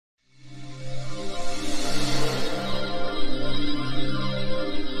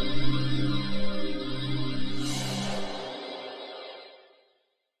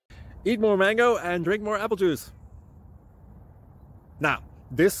Eat more mango and drink more apple juice. Now,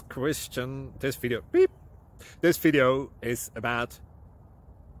 this video is about...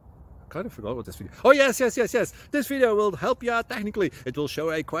 I kind of forgot what this video... Oh, yes. This video will help you out technically. It will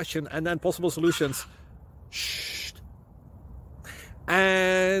show a question and then possible solutions. Shh.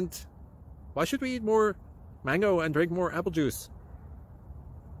 And why should we eat more mango and drink more apple juice?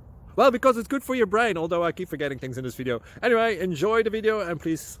 Well, because it's good for your brain, although I keep forgetting things in this video. Anyway, enjoy the video and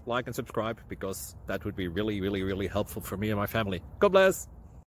please like and subscribe, because that would be really helpful for me and my family. God bless!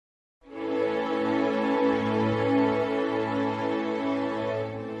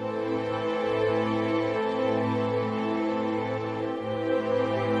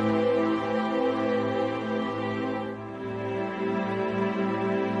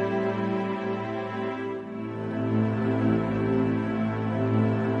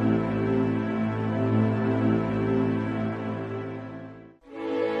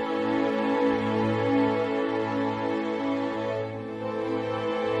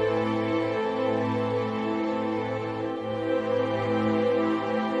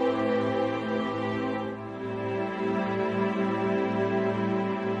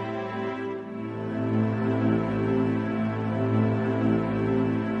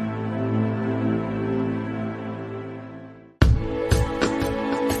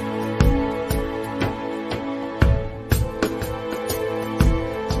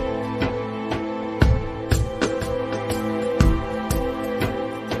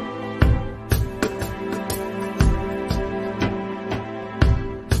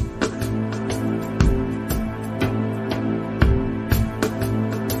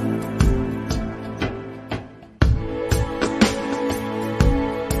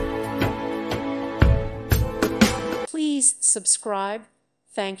 Please subscribe.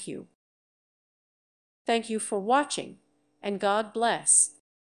 Thank you. Thank you for watching, and God bless.